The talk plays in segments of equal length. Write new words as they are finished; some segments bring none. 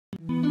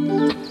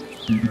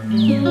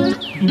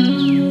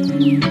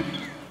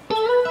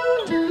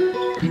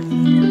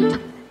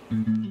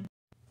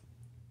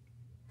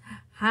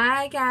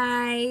Hi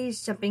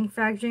guys, Jumping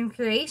Frog Dream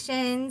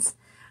Creations.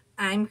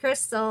 I'm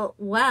Crystal.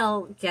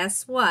 Well,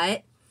 guess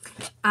what?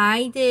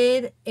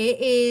 It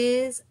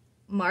is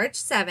March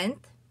 7th,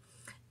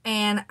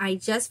 and I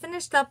just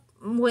finished up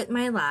with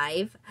my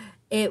live.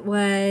 It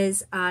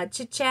was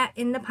Chit Chat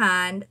in the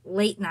Pond,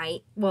 late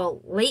night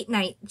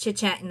Chit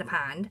Chat in the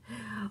Pond.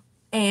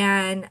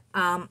 And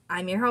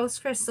I'm your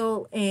host,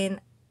 Crystal, and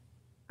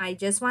I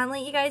just want to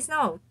let you guys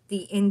know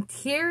the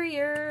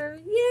interior,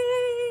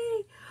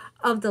 yay,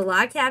 of the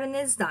log cabin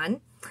is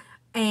done.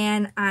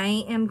 And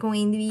I am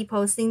going to be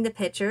posting the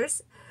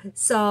pictures.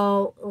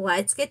 So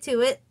let's get to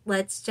it.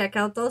 Let's check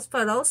out those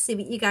photos, see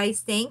what you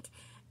guys think.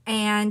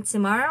 And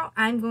tomorrow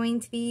I'm going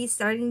to be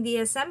starting the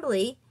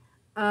assembly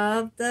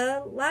of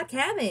the log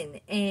cabin.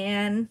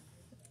 And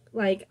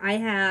like I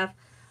have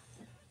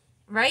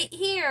right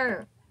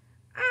here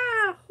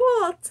a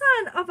whole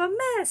ton of a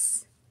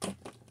mess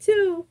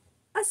to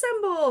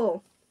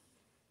assemble.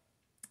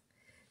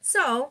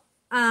 So,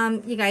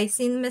 you guys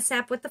seen the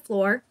mishap with the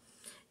floor.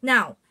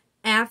 Now,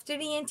 after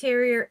the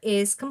interior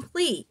is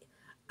complete,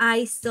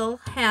 I still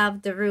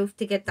have the roof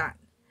to get done.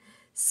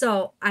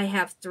 So, I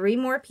have 3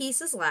 more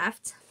pieces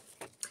left.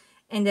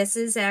 And this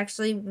is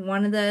actually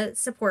one of the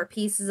support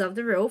pieces of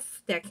the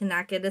roof that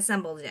cannot get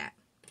assembled yet.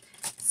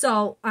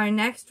 So, our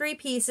next 3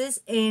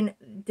 pieces, and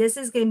this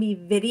is going to be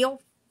video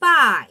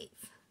 5.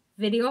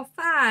 Video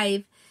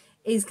 5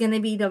 is going to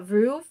be the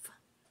roof,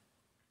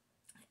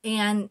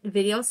 and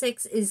video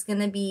 6 is going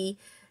to be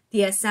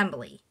the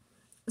assembly.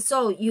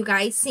 So, you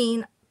guys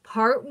seen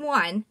part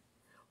 1,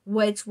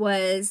 which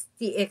was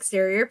the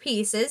exterior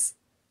pieces.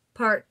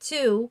 Part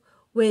 2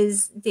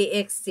 was the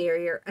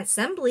exterior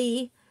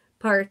assembly.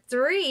 Part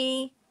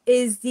 3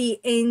 is the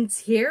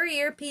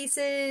interior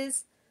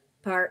pieces.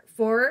 Part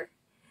 4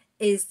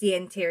 is the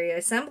interior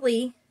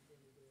assembly.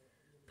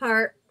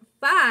 Part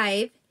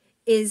 5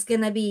 is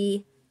going to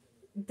be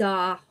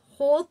the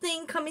whole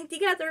thing coming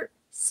together,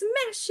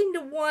 smash into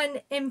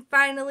one, and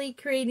finally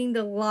creating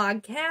the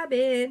log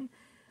cabin.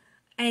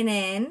 And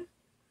then,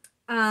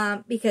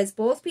 because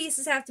both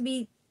pieces have to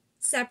be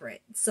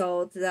separate,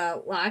 so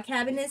the log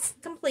cabin is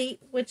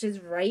complete, which is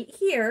right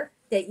here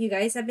that you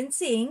guys have been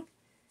seeing.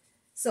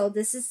 So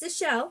this is the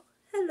shell.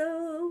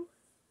 Hello.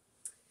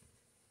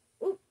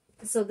 Ooh.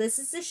 So this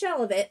is the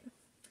shell of it.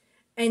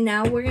 And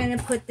now we're going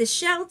to put the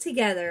shell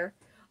together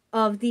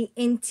of the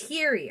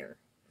interior.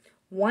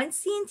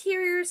 Once the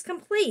interior is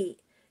complete,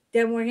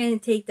 then we're going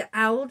to take the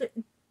outer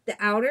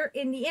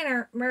and the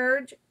inner,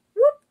 merge,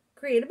 whoop,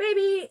 create a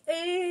baby,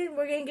 and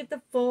we're going to get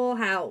the full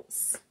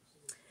house.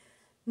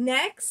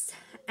 Next,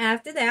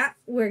 after that,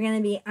 we're going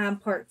to be on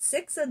part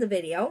 6 of the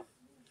video,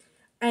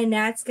 and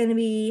that's going to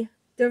be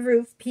the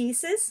roof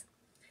pieces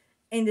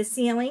and the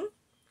ceiling.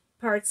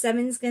 Part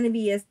 7 is going to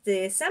be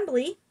the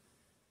assembly.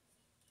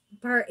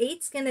 Part 8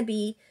 is going to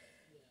be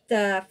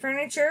the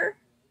furniture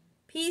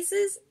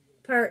pieces.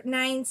 Part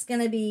 9 is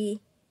going to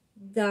be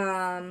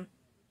the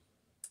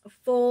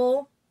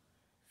full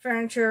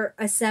furniture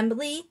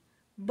assembly.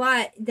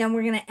 But then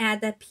we're going to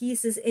add the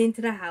pieces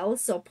into the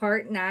house. So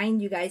part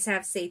 9, you guys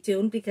have to stay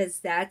tuned because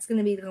that's going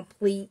to be the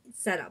complete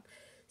setup.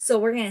 So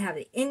we're going to have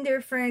the indoor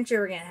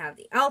furniture. We're going to have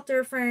the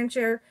outdoor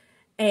furniture.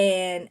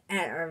 And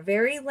at our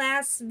very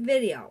last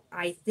video,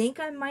 I think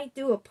I might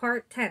do a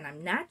part 10.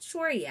 I'm not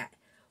sure yet.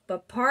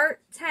 But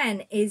part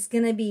 10 is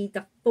going to be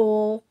the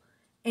full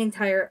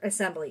entire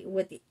assembly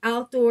with the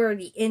outdoor,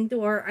 the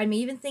indoor. I'm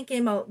even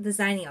thinking about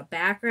designing a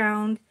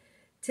background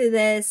to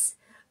this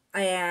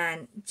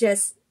and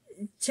just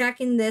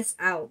checking this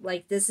out.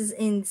 Like, this is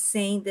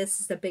insane. This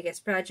is the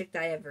biggest project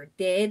I ever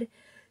did.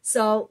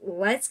 So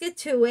let's get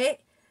to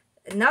it.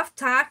 Enough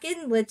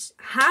talking. Let's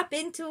hop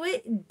into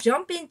it,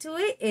 jump into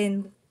it,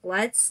 and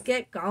let's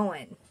get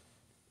going.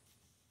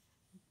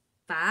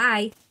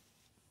 Bye.